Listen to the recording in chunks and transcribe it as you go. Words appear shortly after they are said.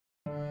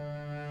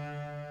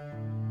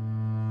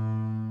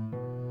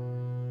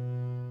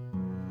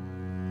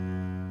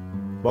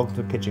Welcome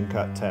to Kitchen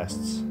Cut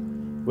Tests.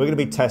 We're going to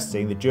be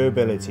testing the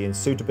durability and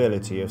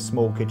suitability of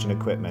small kitchen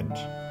equipment.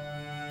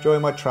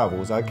 During my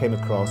travels I came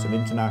across an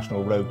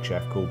international rogue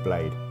chef called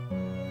Blade.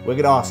 We're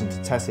going to ask him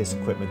to test this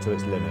equipment to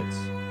its limits.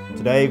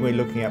 Today we're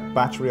looking at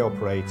battery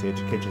operated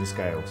kitchen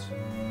scales.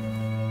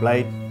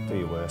 Blade, do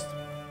your worst.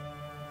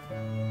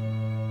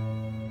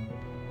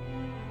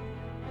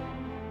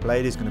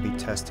 Blade is going to be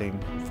testing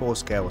 4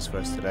 scales for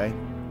us today,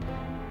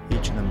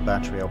 each of them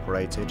battery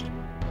operated.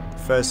 The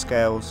first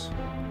scales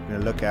we're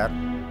going to look at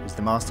is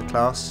the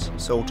Masterclass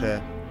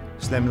Salter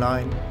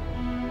Slimline,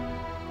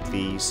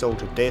 the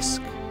Salter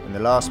Disc, and the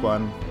last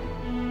one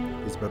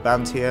is the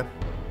Brabantia.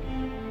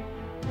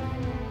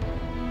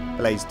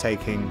 Blade's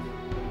taking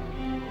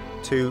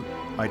 2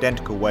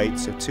 identical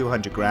weights of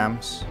 200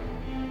 grams.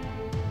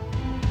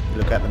 We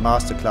look at the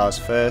Masterclass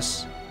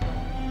first,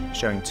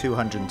 showing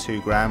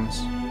 202 grams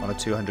on a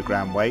 200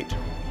 gram weight.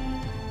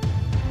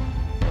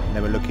 And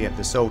then we're looking at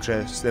the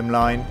Salter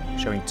Slimline,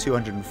 showing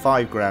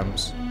 205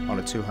 grams on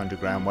a 200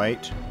 gram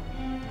weight.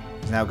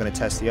 We're now going to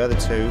test the other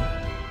two.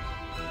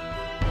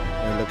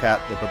 We're going to look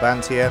at the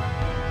Brabantia,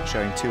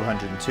 showing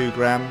 202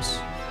 grams,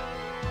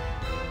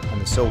 and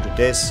the Salter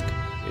Disc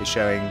is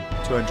showing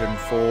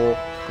 204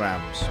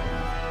 grams.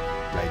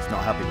 Blade's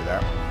not happy with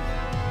that.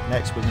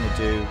 Next we're going to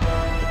do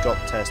a drop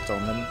test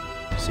on them,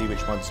 see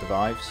which one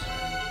survives.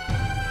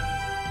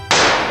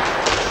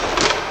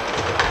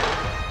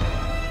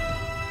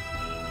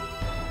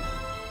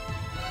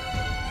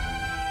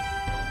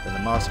 Then the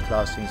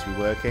Masterclass seems to be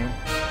working.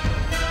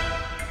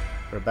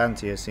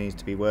 Brabantia seems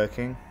to be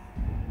working.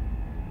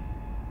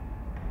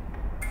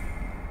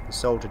 The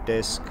Salter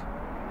Disc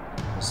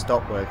has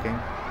stopped working.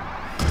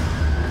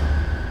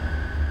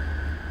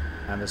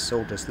 And the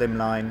Salter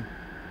Slimline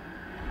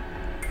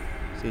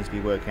seems to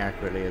be working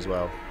accurately as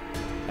well.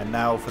 And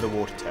now for the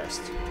water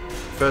test.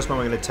 The first one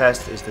we're going to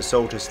test is the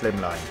Salter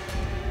Slimline.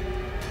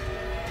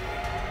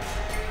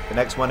 The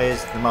next one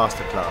is the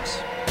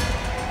Masterclass.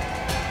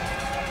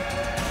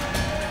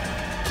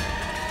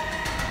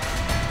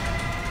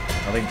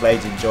 I think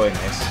Blade's enjoying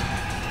this.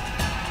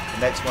 The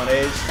next one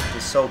is the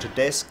Salter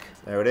Disc.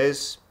 There it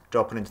is,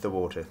 dropping into the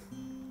water.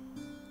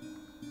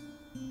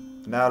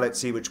 Now let's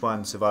see which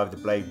one survived the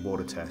Blade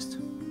water test.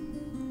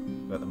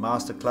 We've got the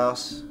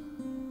Masterclass.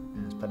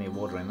 There's plenty of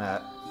water in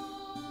that.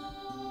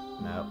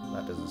 No,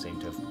 that doesn't seem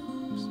to have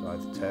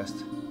survived the test.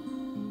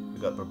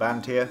 We've got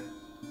Brabantia.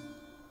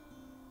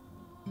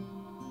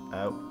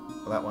 No,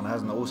 well, that one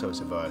hasn't also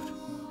survived.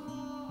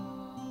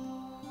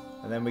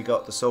 And then we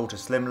got the Salter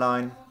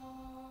Slimline.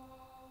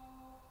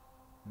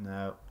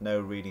 No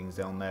readings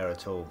on there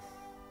at all.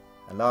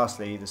 And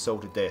lastly, the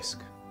Salter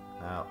Disc.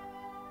 Now,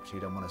 she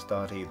don't want to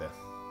start either.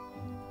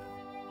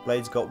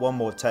 Blade's got one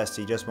more test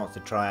he just wants to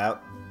try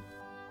out.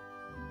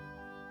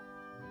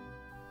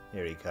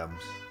 Here he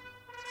comes.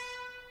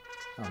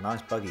 Oh,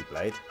 nice buggy,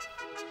 Blade.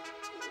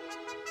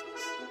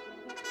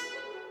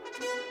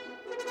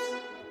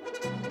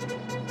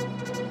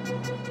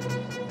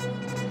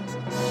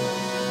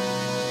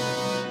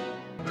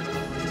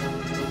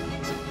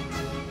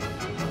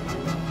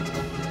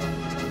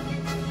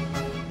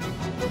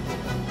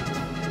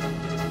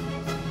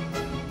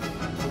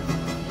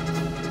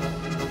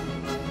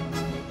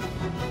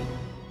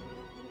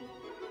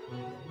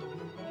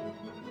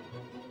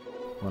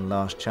 One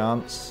last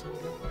chance.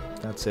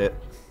 That's it.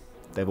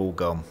 They've all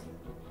gone.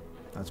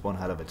 That's one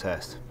hell of a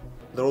test.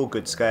 They're all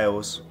good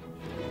scales.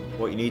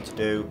 What you need to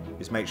do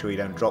is make sure you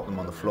don't drop them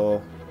on the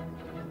floor.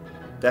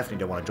 Definitely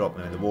don't want to drop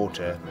them in the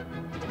water.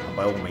 And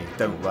by all means,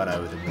 don't run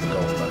over them with a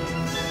golf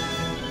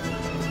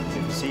buggy.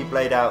 If you see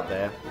Blade out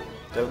there,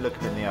 don't look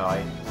him in the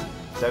eye.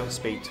 Don't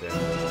speak to him.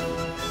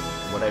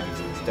 And whatever you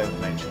do, don't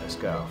mention a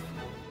scarf.